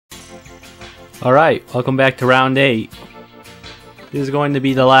Alright, welcome back to round 8. This is going to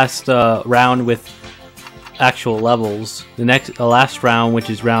be the last round with actual levels. The last round, which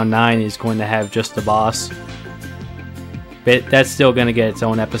is round 9, is going to have just the boss. But that's still going to get its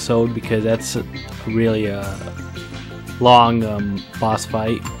own episode because that's a really long boss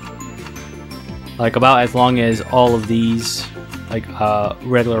fight. Like about as long as all of these like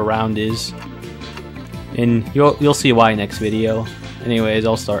regular round is. And you'll see why next video. Anyways,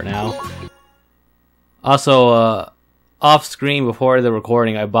 I'll start now. Also, off screen before the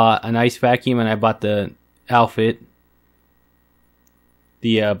recording, I bought an ice vacuum and I bought the outfit.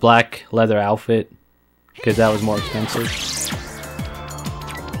 The black leather outfit. Because that was more expensive.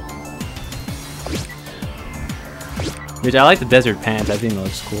 Which I like the desert pants, I think it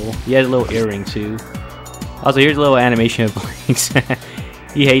looks cool. He has a little earring too. Also, here's a little animation of Blinx.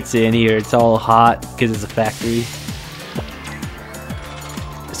 He hates it in here, it's all hot because it's a factory.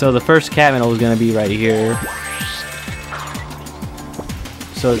 So the first cat medal is going to be right here.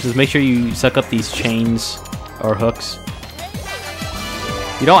 So just make sure you suck up these chains or hooks.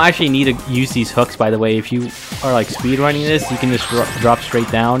 You don't actually need to use these hooks, by the way. If you are like speedrunning this, you can just drop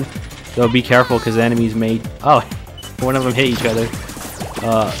straight down. So be careful because the enemies may... Oh, one of them hit each other.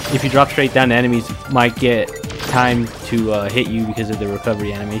 If you drop straight down, the enemies might get time to hit you because of the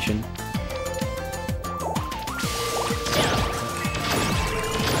recovery animation.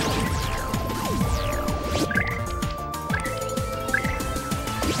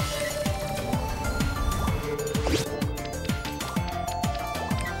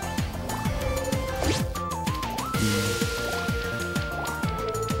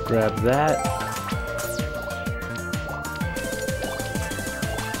 Grab that.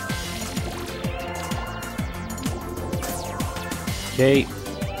 Okay.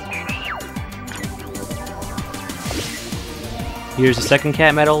 Here's the second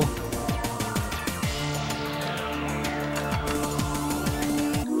cat medal.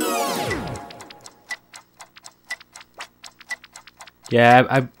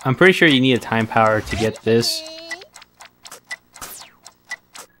 Yeah, I'm pretty sure you need a time power to get this.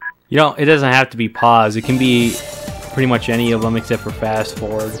 You don't, it doesn't have to be pause. It can be pretty much any of them except for fast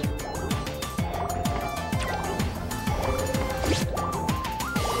forward.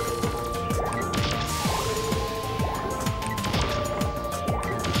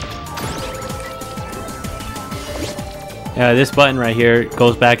 This button right here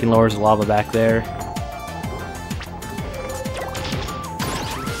goes back and lowers the lava back there.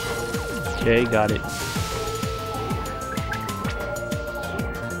 Okay, got it.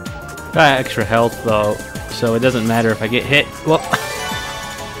 Got extra health though, so it doesn't matter if I get hit. Well,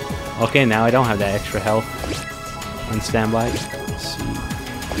 okay, now I don't have that extra health on standby. Let's see.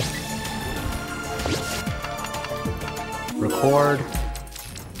 Record.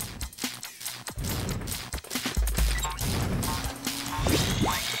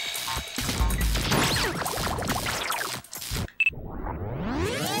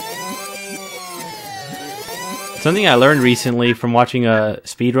 Something I learned recently from watching a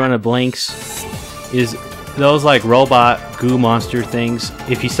speedrun of Blinx is those like robot goo monster things.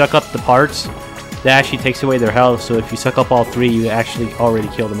 If you suck up the parts, that actually takes away their health. So if you suck up all 3, you actually already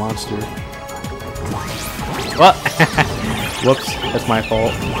kill the monster. What? Whoops, that's my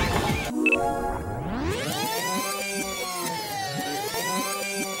fault.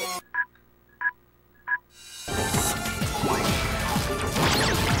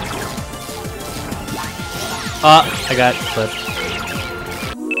 I got clipped.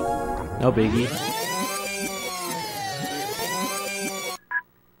 No biggie.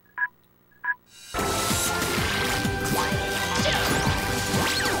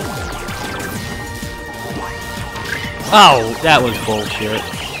 Oh, that was bullshit.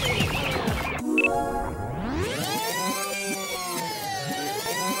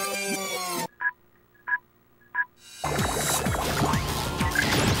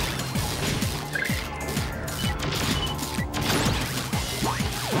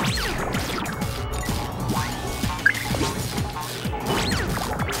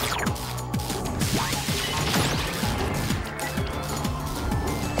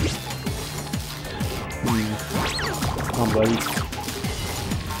 Come on, buddy.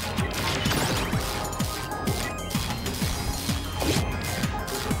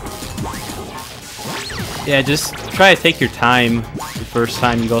 Yeah, just try to take your time the first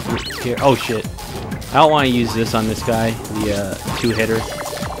time you go through here. Oh shit. I don't want to use this on this guy, the 2-hitter.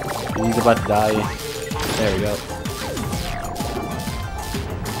 He's about to die. There we go.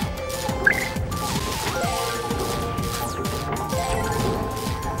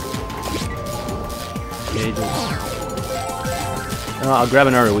 Okay, just I'll grab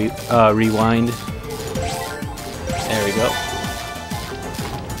another rewind. There we go.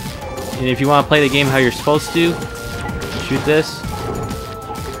 And if you want to play the game how you're supposed to, shoot this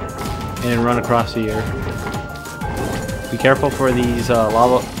and run across here. Be careful for these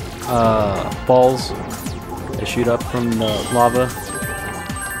lava balls that shoot up from the lava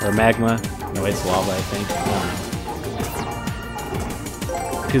or magma. No, it's lava, I think.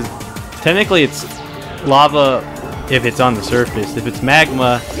 Because technically it's lava if it's on the surface. If it's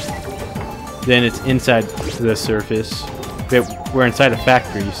magma, then it's inside the surface. But we're inside a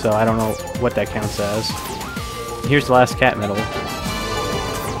factory, so I don't know what that counts as. Here's the last cat medal.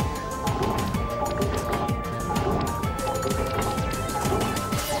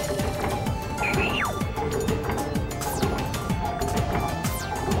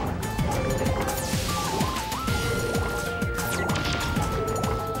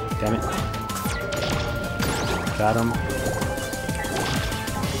 Damn it. Got him.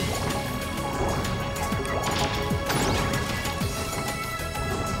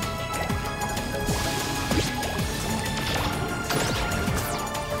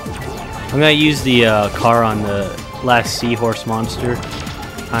 I'm gonna use the car on the last seahorse monster,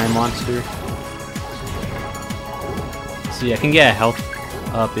 time monster. See, I can get a health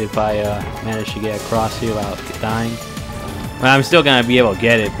up if I manage to get across here without dying. But I'm still gonna be able to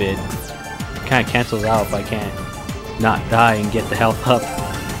get it, but it kind of cancels out if I can't not die and get the health up.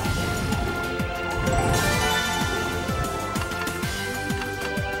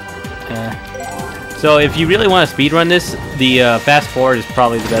 So if you really want to speedrun this, the fast forward is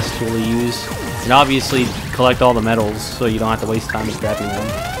probably the best tool to use. And obviously collect all the medals so you don't have to waste time grabbing them.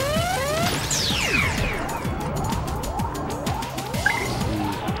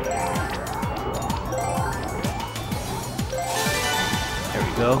 There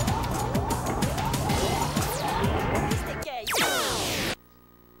we go.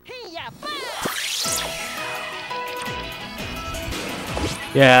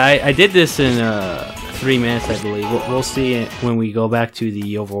 Yeah, I did this in 3 minutes, I believe. We'll see it when we go back to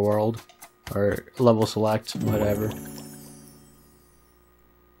the overworld or level select, whatever.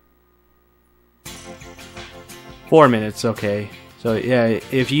 4 minutes, okay. So yeah,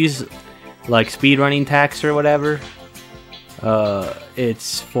 if you use like speedrunning tax or whatever,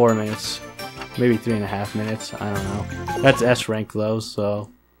 it's 4 minutes, maybe 3.5 minutes. I don't know. That's S rank though, so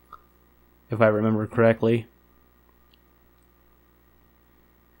if I remember correctly.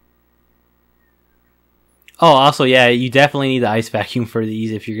 Oh, also, yeah, you definitely need the ice vacuum for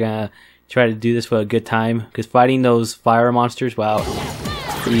these if you're gonna try to do this with a good time. Because fighting those fire monsters without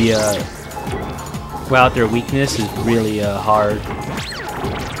their weakness is really hard.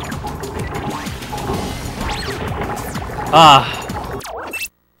 Ah!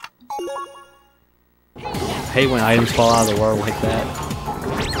 I hate when items fall out of the world like that.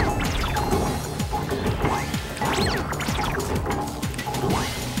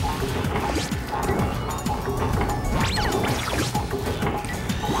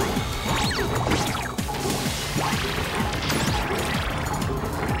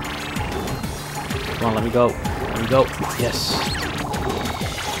 Come on, let me go. Let me go. Yes.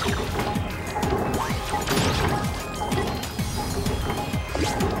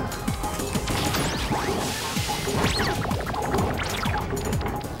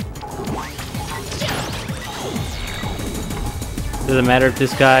 Doesn't matter if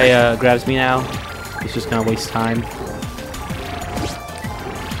this guy grabs me now. It's just gonna waste time.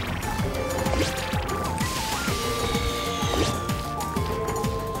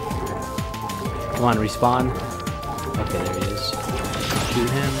 Come on, respawn. Okay, there he is. Shoot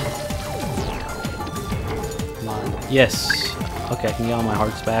him. Come on. Yes! Okay, I can get all my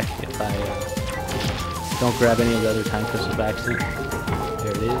hearts back if I don't grab any of the other time crystals by accident. There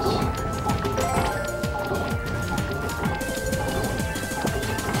it is.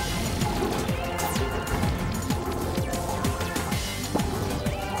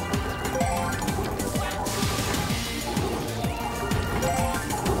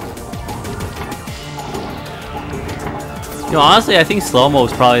 You know, honestly, I think slow-mo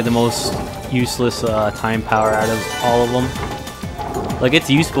is probably the most useless time power out of all of them. Like, it's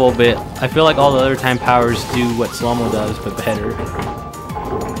useful, but I feel like all the other time powers do what slow-mo does, but better.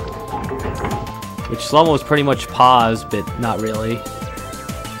 Which slow-mo is pretty much pause, but not really.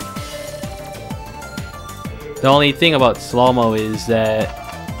 The only thing about slow-mo is that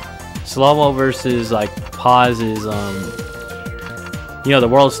slow-mo versus, like, pause is, you know, the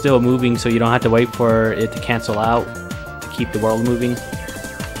world's still moving, so you don't have to wait for it to cancel out. Keep the world moving.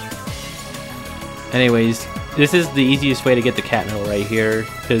 Anyways, this is the easiest way to get the cat medal right here,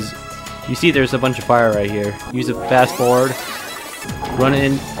 because you see there's a bunch of fire right here. Use a fast forward, run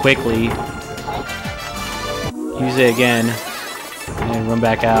in quickly, use it again, and run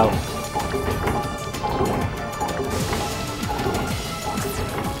back out.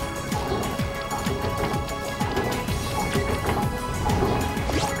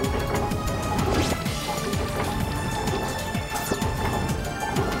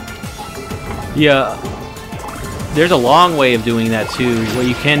 Yeah, there's a long way of doing that too. What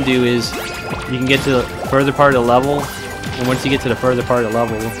you can do is you can get to the further part of the level, and once you get to the further part of the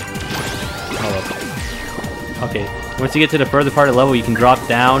level, once you get to the further part of the level, you can drop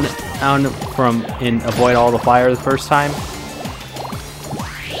down from and avoid all the fire the first time.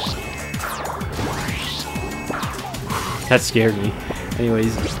 That scared me.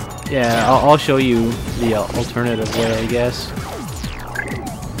 Anyways, yeah, I'll show you the alternative way, I guess.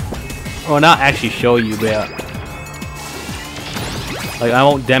 Well, not actually show you, but like I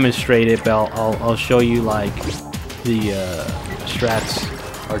won't demonstrate it, but I'll show you like the strats,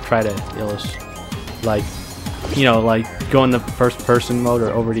 or try to illustrate, like, you know, like go in the first person mode or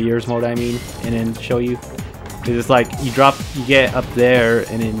over the years mode, I mean, and then show you. Cause it's like you get up there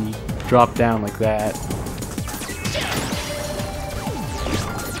and then you drop down like that.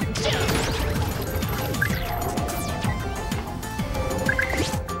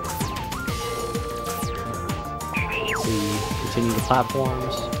 Continue the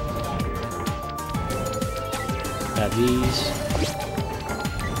platforms. Got these.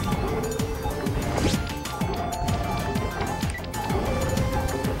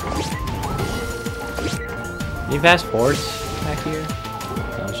 Any fast forwards back here?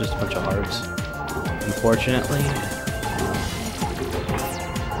 No, it's just a bunch of hearts. Unfortunately.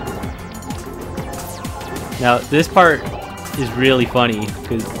 Now this part is really funny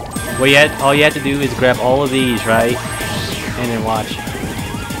because all you have to do is grab all of these, right? And then watch.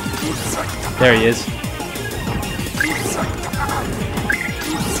 There he is.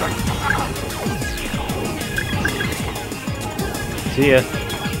 See ya.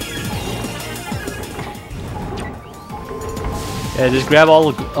 Yeah, just grab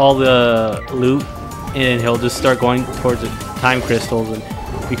all the loot, and he'll just start going towards the time crystals. And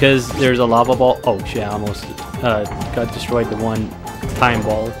because there's a lava ball. Oh shit! I almost got destroyed. The one time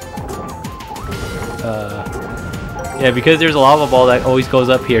ball. Yeah, because there's a lava ball that always goes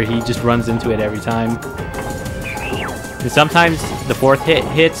up here, he just runs into it every time. And sometimes the fourth hit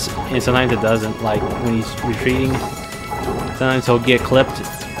hits, and sometimes it doesn't, like when he's retreating. Sometimes he'll get clipped,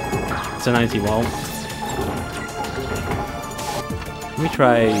 sometimes he won't. Let me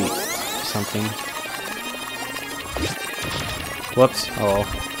try something. Whoops, oh well.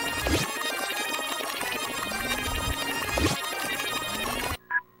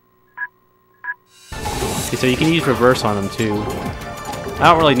 Okay, so you can use reverse on them too. I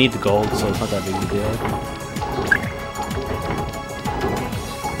don't really need the gold, so it's not that big of a deal.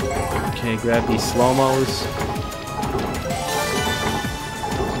 Okay, grab these slow-mos.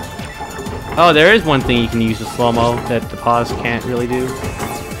 Oh, there is one thing you can use with slow-mo that the pause can't really do.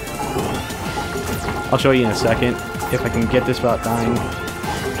 I'll show you in a second, if I can get this without dying.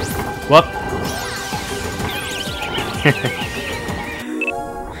 Whoop!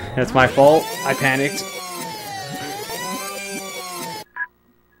 That's my fault, I panicked.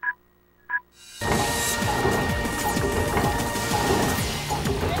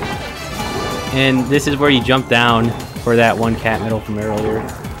 And this is where you jump down for that one cat medal from earlier.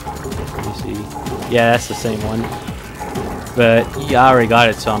 Let me see. Yeah, that's the same one. But yeah, I already got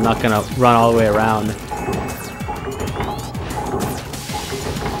it, so I'm not gonna run all the way around.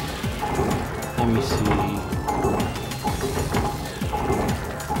 Let me see.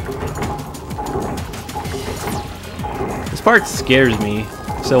 This part scares me.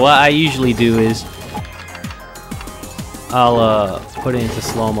 So what I usually do is I'll put it into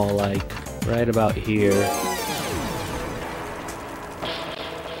slow-mo, like right about here.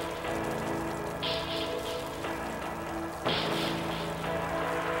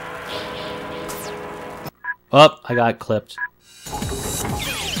 Oh, I got clipped.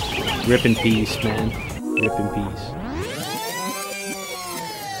 Rip in peace, man. Rip in peace.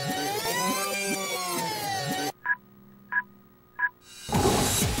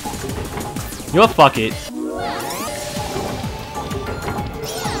 You know what? Fuck it.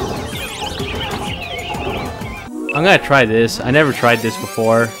 I'm gonna try this. I never tried this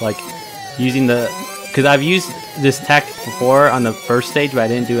before, like using the, because I've used this tactic before on the first stage, but I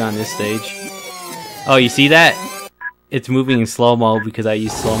didn't do it on this stage. Oh, you see that? It's moving in slow-mo because I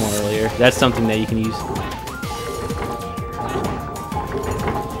used slow-mo earlier. That's something that you can use.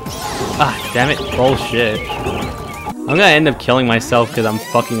 Ah, damn it. Bullshit. I'm gonna end up killing myself because I'm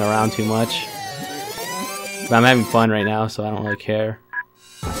fucking around too much. But I'm having fun right now, so I don't really care.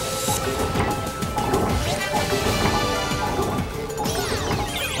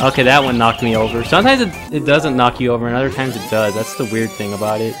 Okay, that one knocked me over. Sometimes it doesn't knock you over, and other times it does. That's the weird thing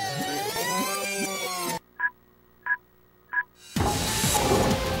about it.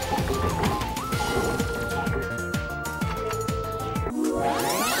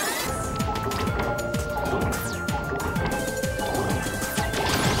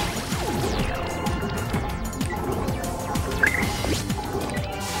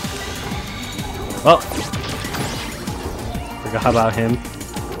 Oh! Forgot about him.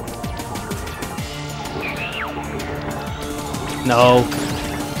 No.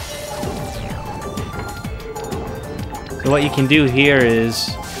 So what you can do here is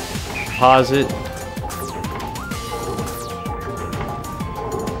pause it.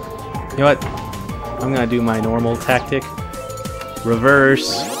 You know what? I'm gonna do my normal tactic.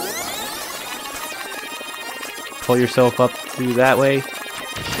 Reverse. Pull yourself up through that way.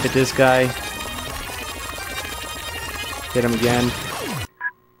 Hit this guy. Hit him again.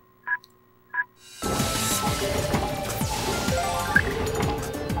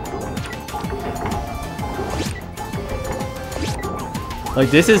 Like,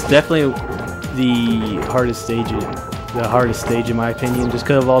 this is definitely the hardest stage in my opinion, just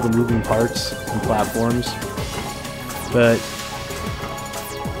because of all the moving parts and platforms. But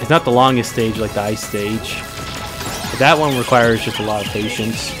it's not the longest stage like the ice stage. But that one requires just a lot of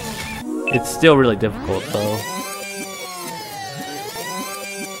patience. It's still really difficult though.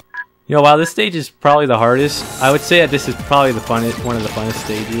 You know, while this stage is probably the hardest, I would say that this is probably one of the funnest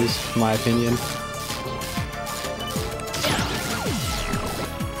stages, in my opinion.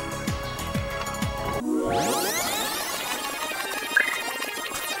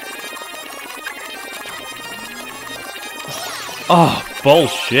 Oh,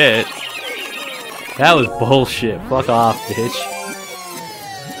 bullshit. That was bullshit. Fuck off, bitch.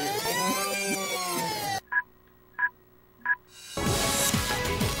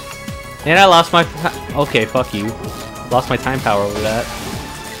 And I lost my... Okay, fuck you. Lost my time power over that.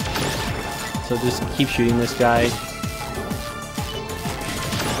 So just keep shooting this guy.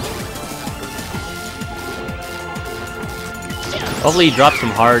 Hopefully he drops some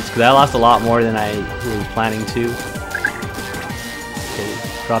hearts, because I lost a lot more than I was planning to. Okay,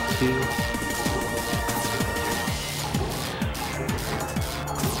 drop 2.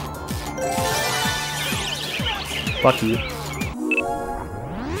 Fuck you.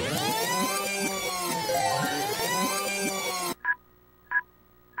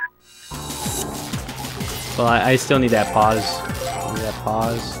 Well, I still need that pause. I need that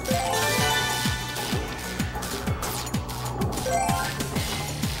pause.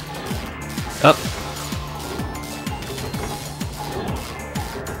 Up.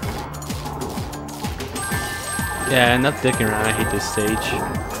 Yeah, enough dicking around. I hate this stage.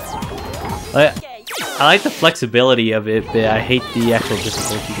 I like the flexibility of it, but I hate the actual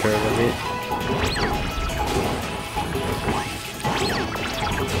difficulty curve of it.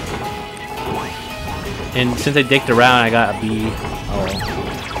 And since I dicked around, I got a B. Oh well.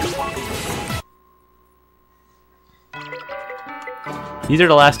 These are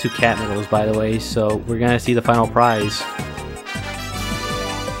the last 2 cat medals, by the way, so we're gonna see the final prize.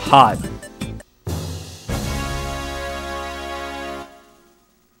 Hot.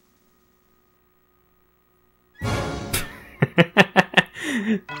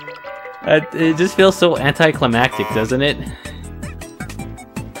 It just feels so anticlimactic, doesn't it?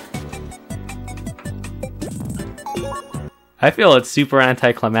 I feel it's super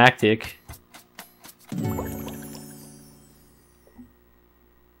anticlimactic.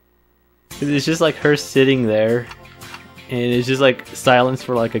 It's just like her sitting there, and it's just like silence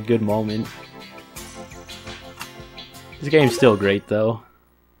for like a good moment. This game's still great though.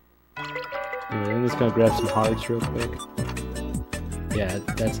 Anyway, I'm just gonna grab some hearts real quick. Yeah,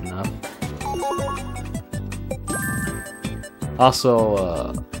 that's enough.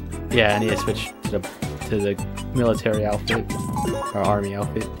 Also, yeah, I need to switch to the military outfit, or army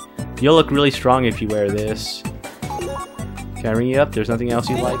outfit. You'll look really strong if you wear this. Can I ring you up? There's nothing else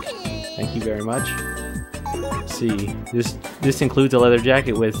you'd like? Thank you very much. Let's see, this includes a leather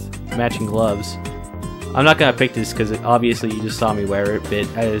jacket with matching gloves. I'm not gonna pick this because obviously you just saw me wear it, but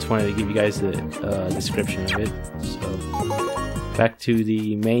I just wanted to give you guys the description of it. So, back to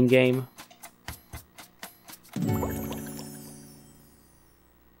the main game.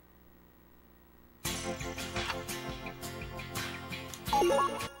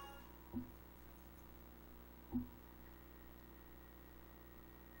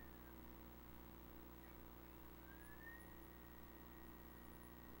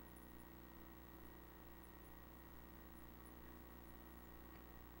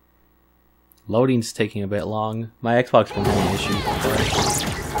 Loading's taking a bit long. My Xbox been having issues with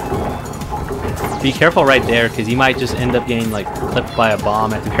that. Be careful right there, because you might just end up getting like clipped by a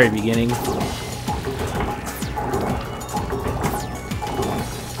bomb at the very beginning. So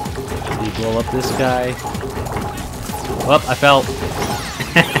you blow up this guy. Oh, I fell.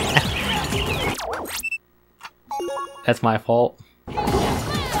 That's my fault.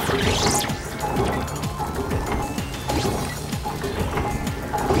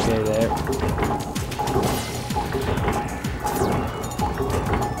 Okay, there.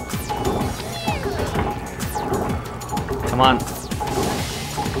 Come on.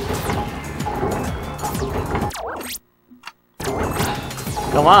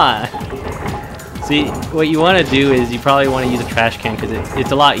 Come on. See, what you want to do is you probably want to use a trash can because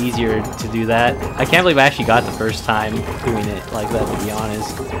it's a lot easier to do that. I can't believe I actually got the first time doing it like that, to be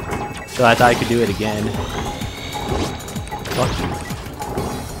honest. So I thought I could do it again. Fuck you.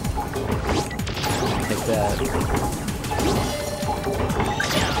 Take that.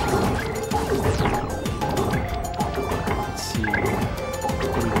 Let's see.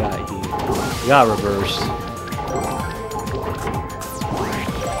 What do we got here? We got reverse.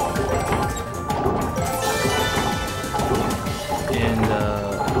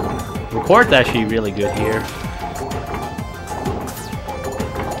 Record's actually really good here.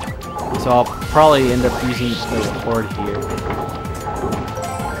 So I'll probably end up using the record here.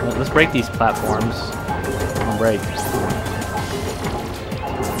 Let's break these platforms. On break.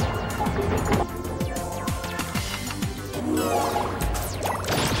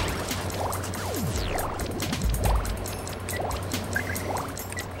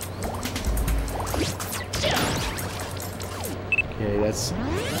 Okay, that's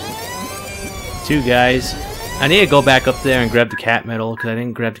 2 guys. I need to go back up there and grab the cat medal because I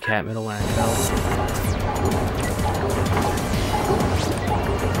didn't grab the cat medal when I fell.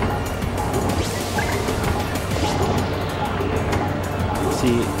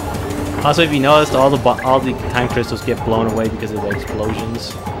 See, also if you noticed, all the time crystals get blown away because of the explosions.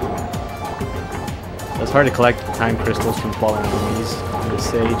 So it's hard to collect the time crystals from falling enemies on this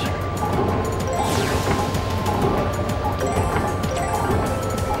stage.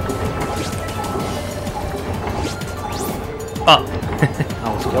 Oh! I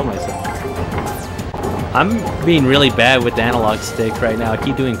almost killed myself. I'm being really bad with the analog stick right now. I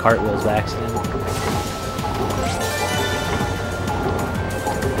keep doing cartwheels by accident.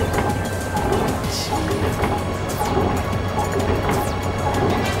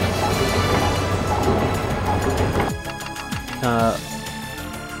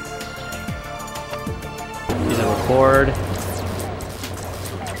 Use a record.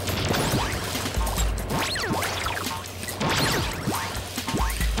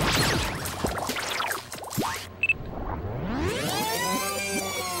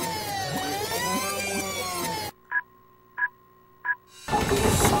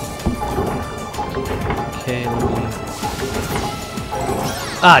 Okay, let me...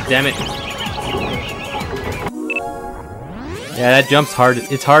 Ah, damn it. Yeah, that jump's hard.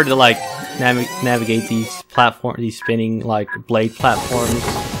 It's hard to like navigate these spinning like blade platforms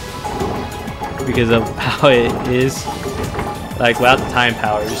because of how it is. Like without the time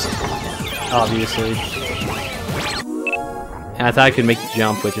powers, obviously. And I thought I could make the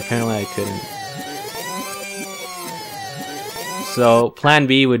jump, which apparently I couldn't. So plan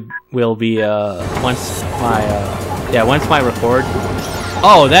B will be once my record.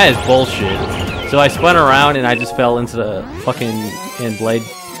 Oh, that is bullshit. So I spun around and I just fell into the fucking end blade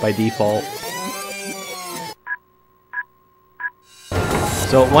by default.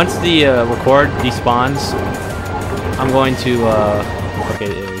 So once the record despawns, I'm going to okay,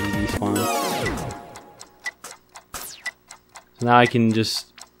 there he despawns. So now I can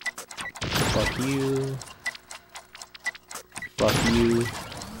just fuck you. Fuck you.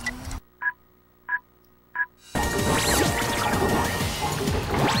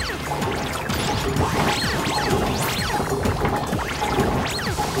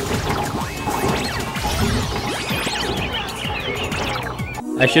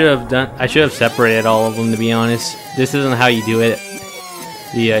 I should have separated all of them, to be honest. This isn't how you do it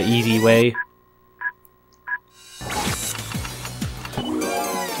the easy way.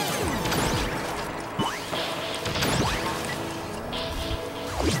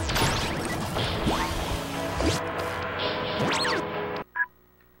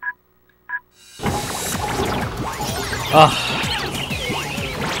 Oh,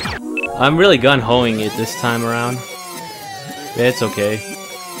 I'm really gun-hoing it this time around. Yeah, it's okay.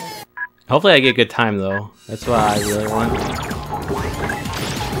 Hopefully I get good time though. That's what I really want.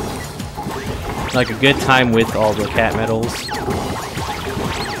 Like a good time with all the cat medals.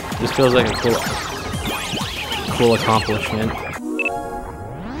 This feels like a cool accomplishment.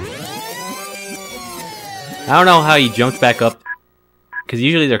 I don't know how he jumped back up, because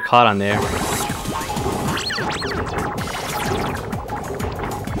usually they're caught on there.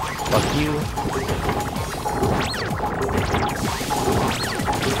 Fuck you.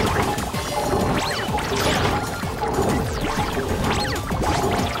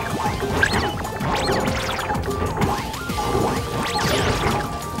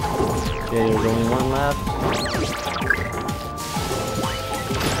 Okay, there's only one left.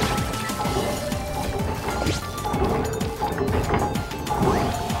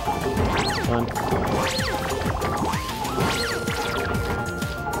 Fun.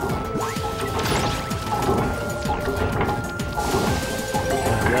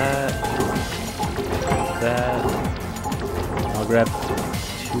 That. I'll grab 2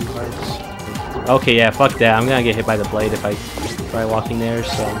 hearts. Okay, yeah, fuck that. I'm gonna get hit by the blade if I try walking there,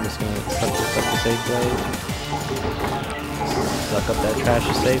 so I'm just gonna suck this up the safe blade. Suck up that trash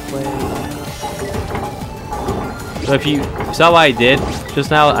to safe blade. So if you saw what I did just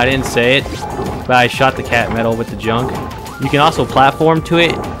now, I didn't say it, but I shot the cat metal with the junk. You can also platform to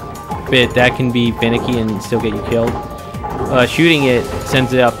it, but that can be finicky and still get you killed. Shooting it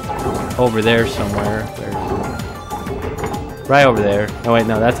sends it up over there somewhere. Right over there. Oh wait,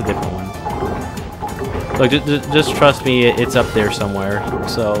 no, that's a different one. Look, just trust me, it's up there somewhere.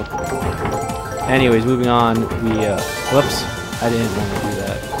 So, anyways, moving on. Whoops, I didn't want to do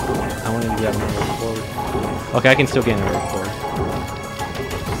that. I wanted to grab another cord. Okay, I can still get another cord.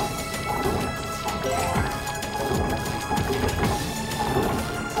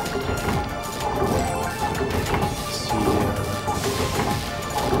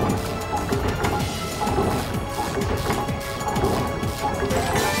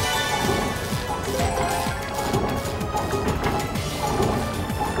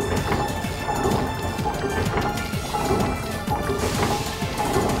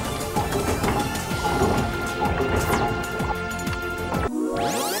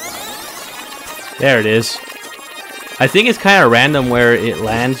 There it is. I think it's kind of random where it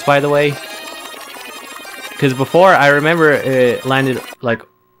lands, by the way. Because before, I remember it landed, like,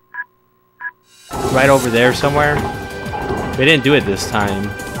 right over there somewhere. They didn't do it this time.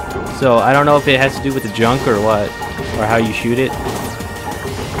 So, I don't know if it has to do with the junk or what. Or how you shoot it.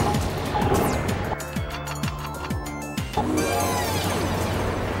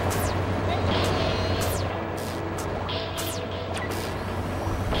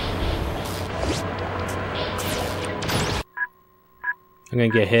 I'm gonna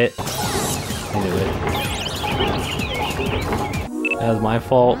get hit. I knew it. That was my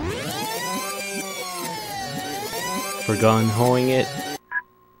fault. For gun-hoing it.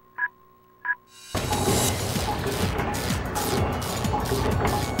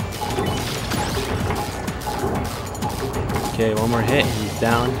 Okay, one more hit and he's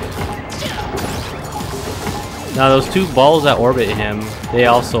down. Now those 2 balls that orbit him, they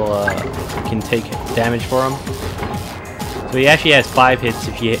also can take damage for him. So he actually has 5 hits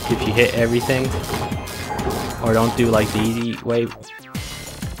if you hit everything, or don't do like the easy way.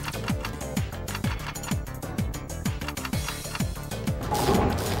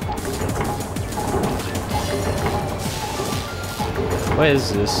 What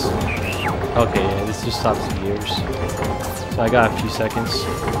is this? Okay, yeah, this just stops the gears. So I got a few seconds.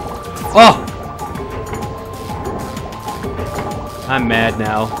 Oh! I'm mad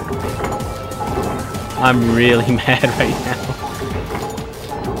now. I'm really mad right now.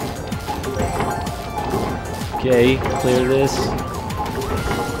 Okay, clear this.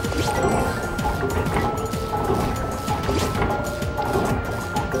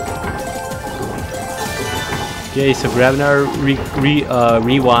 Okay, so grab another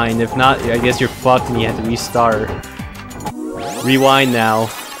rewind. If not, I guess you're fucked and you have to restart. Rewind now.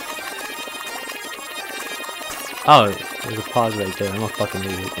 Oh, there's a pause right there. I'm a fucking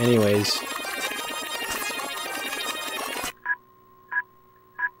idiot. Anyways.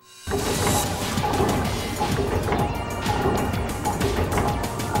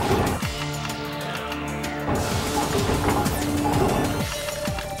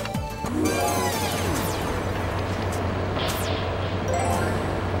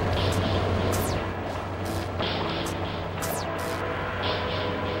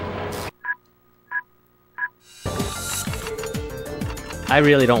 I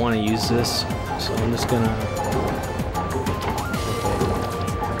really don't want to use this, so I'm just gonna...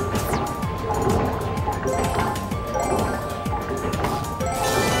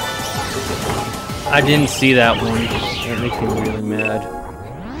 I didn't see that one. That makes me really mad.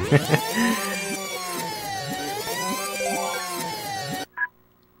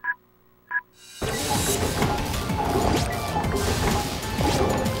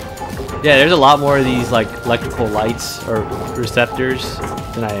 Yeah, there's a lot more of these like electrical lights or receptors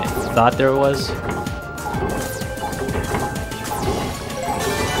than I thought there was.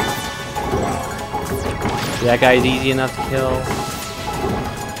 That guy's easy enough to kill.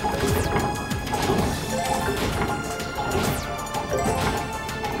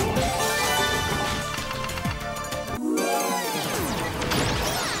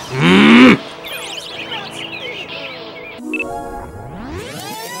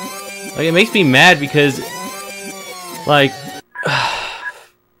 Like, it makes me mad because, like,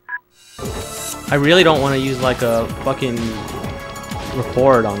 I really don't want to use like a fucking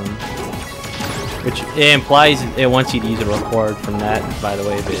record on them. Which it implies it wants you to use a record from that, by the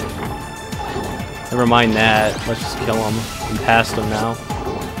way, but never mind that. Let's just kill him and past him now.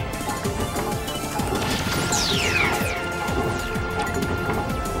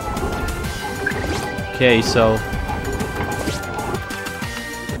 Okay, so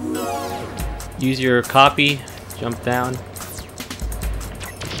use your copy, jump down.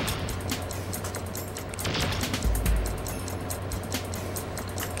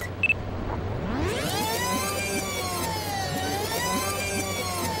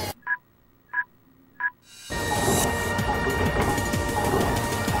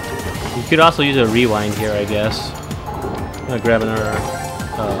 You could also use a rewind here, I guess. I'm gonna grab another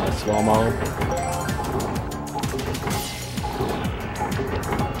slow-mo.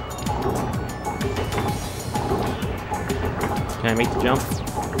 Can I make the jump?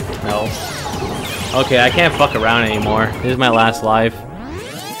 No. Okay, I can't fuck around anymore. This is my last life.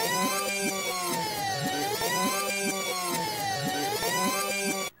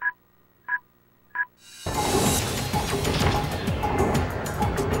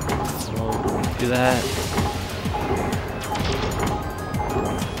 Do that.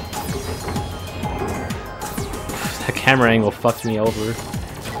 That camera angle fucked me over.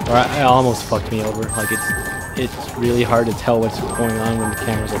 Or I almost fucked me over. Like, it's really hard to tell what's going on when the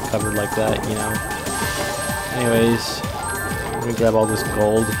camera's like covered like that, you know. Anyways, I'm gonna grab all this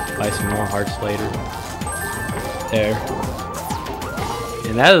gold, buy some more hearts later. There.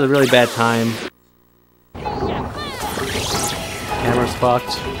 And that is a really bad time. Camera's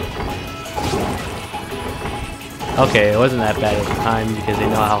fucked. Okay, it wasn't that bad at the time because they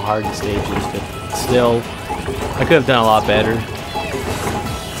know how hard the stage is, but still, I could have done a lot better.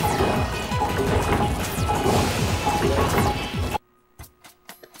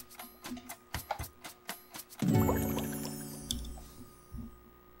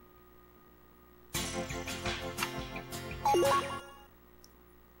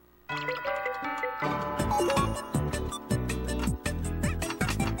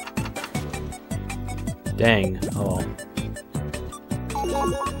 Dang. Oh.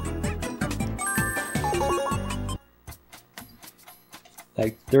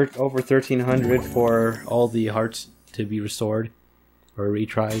 Like over 1,300 for all the hearts to be restored or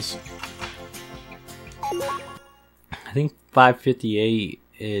retries. I think 558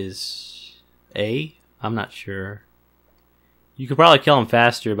 is A? I'm not sure. You could probably kill him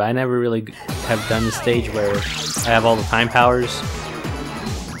faster, but I never really have done the stage where I have all the time powers.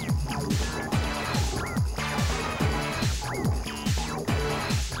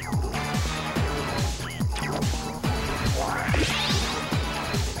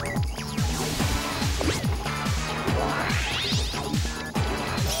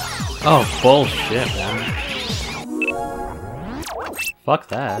 Oh, bullshit, man. Fuck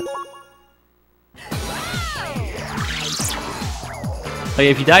that. Like,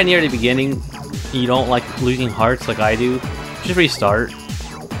 if you die near the beginning, and you don't like losing hearts like I do, just restart.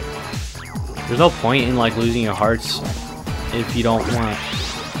 There's no point in like losing your hearts if you don't want.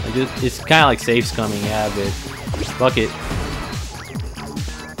 Like, it's kind of like save scumming, yeah, but fuck it.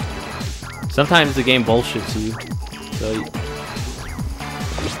 Sometimes the game bullshits you, so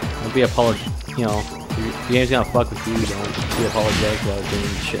don't be apologetic. You know, if the game's gonna fuck with you, don't be apologetic about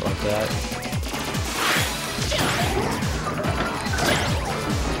doing shit like that.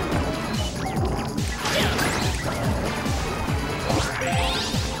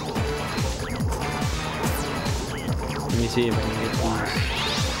 Let me see if I can get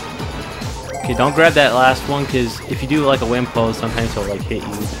these. Okay, don't grab that last one, because if you do like a wind pose, sometimes it'll like hit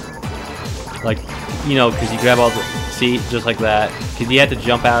you. Like, you know, because you grab all the... See, just like that. Because you have to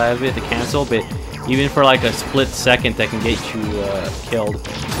jump out of it to cancel, but even for like a split second, that can get you killed.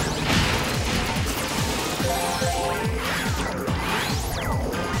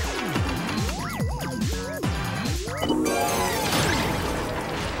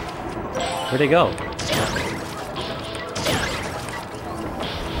 Where'd they go?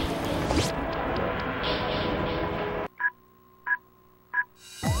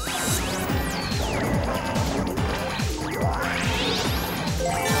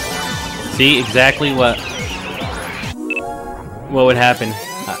 See exactly what would happen.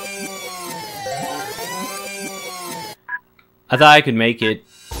 I thought I could make it,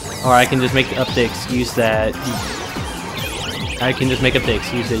 or I can just make up the excuse that I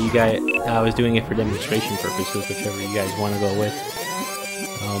was doing it for demonstration purposes, whichever you guys want to go with.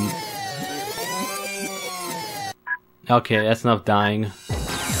 Okay, that's enough dying.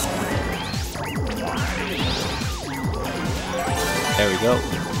 There we go.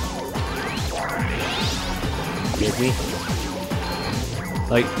 Give me.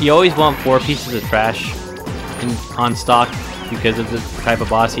 Like, you always want 4 pieces of trash on stock because of the type of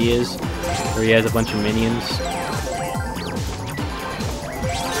boss he is, where he has a bunch of minions.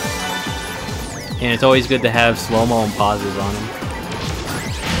 And it's always good to have slow-mo and pauses on him.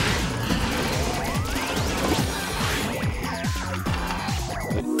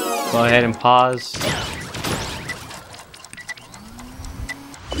 Go ahead and pause.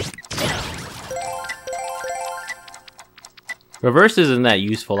 Reverse isn't that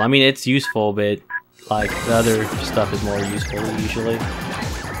useful. I mean, it's useful, but like the other stuff is more useful usually.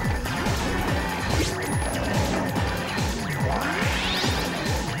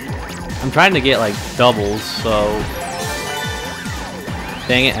 I'm trying to get like doubles, so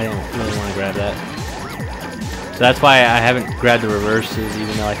dang it, I don't really want to grab that. So that's why I haven't grabbed the reverses,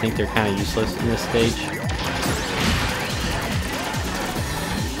 even though I think they're kind of useless in this stage.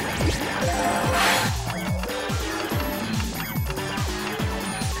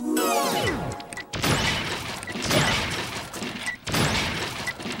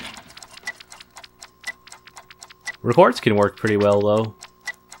 Records can work pretty well though.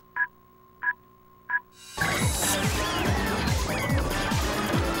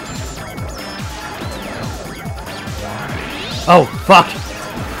 Oh, fuck!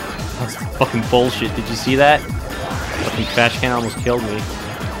 That was fucking bullshit. Did you see that? Fucking trash can almost killed me.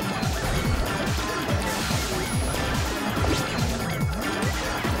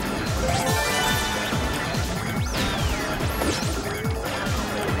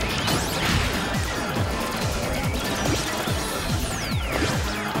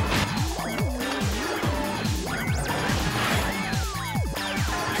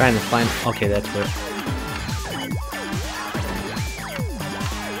 Trying to find. Okay, that's where.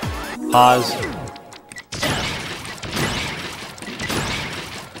 Pause.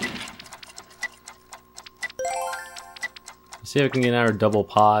 Let's see if I can get our double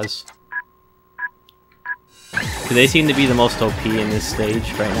pause. They seem to be the most OP in this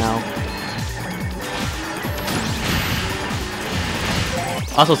stage right now.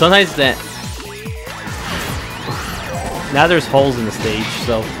 Also, sometimes that. Now there's holes in the stage,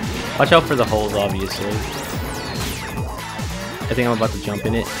 so watch out for the holes, obviously. I think I'm about to jump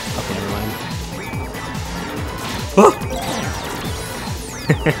in it. Okay, never mind.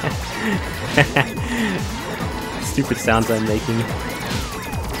 Stupid sounds I'm making.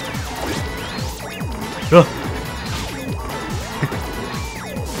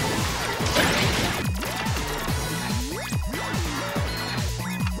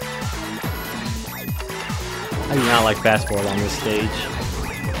 I do not like fast forward on this stage.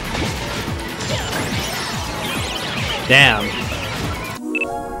 Damn.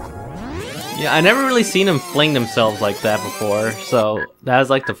 Yeah, I never really seen them fling themselves like that before, so that was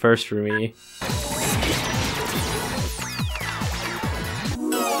like the first for me.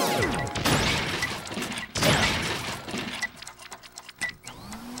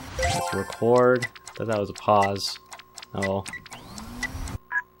 Let's record. Thought that was a pause. Oh well.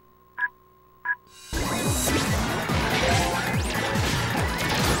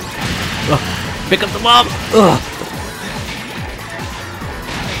 Ugh. Pick up the bomb! Ugh.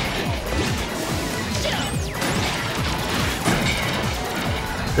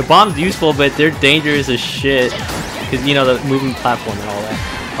 The bomb's useful, but they're dangerous as shit. Because, you know, the moving platform and all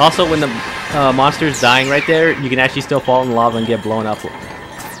that. Also, when the monster's dying right there, you can actually still fall in the lava and get blown up.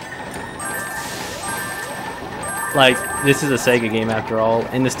 Like, this is a Sega game after all.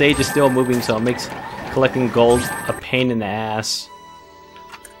 And the stage is still moving, so it makes collecting gold a pain in the ass.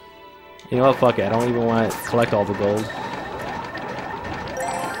 You know what? Fuck it. I don't even want to collect all the gold.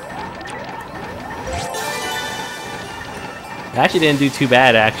 I actually didn't do too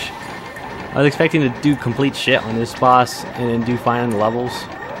bad, actually. I was expecting to do complete shit on this boss and then do fine on the levels.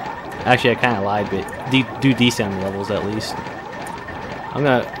 Actually, I kind of lied, but do decent on the levels at least. I'm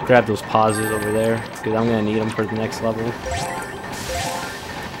gonna grab those pauses over there because I'm gonna need them for the next level.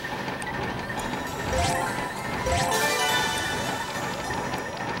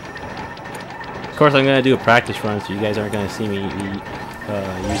 Of course, I'm gonna do a practice run, so you guys aren't gonna see me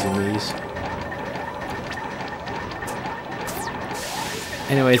using these.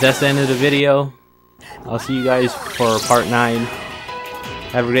 Anyways, that's the end of the video. I'll see you guys for part 9.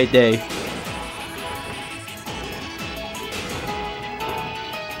 Have a great day.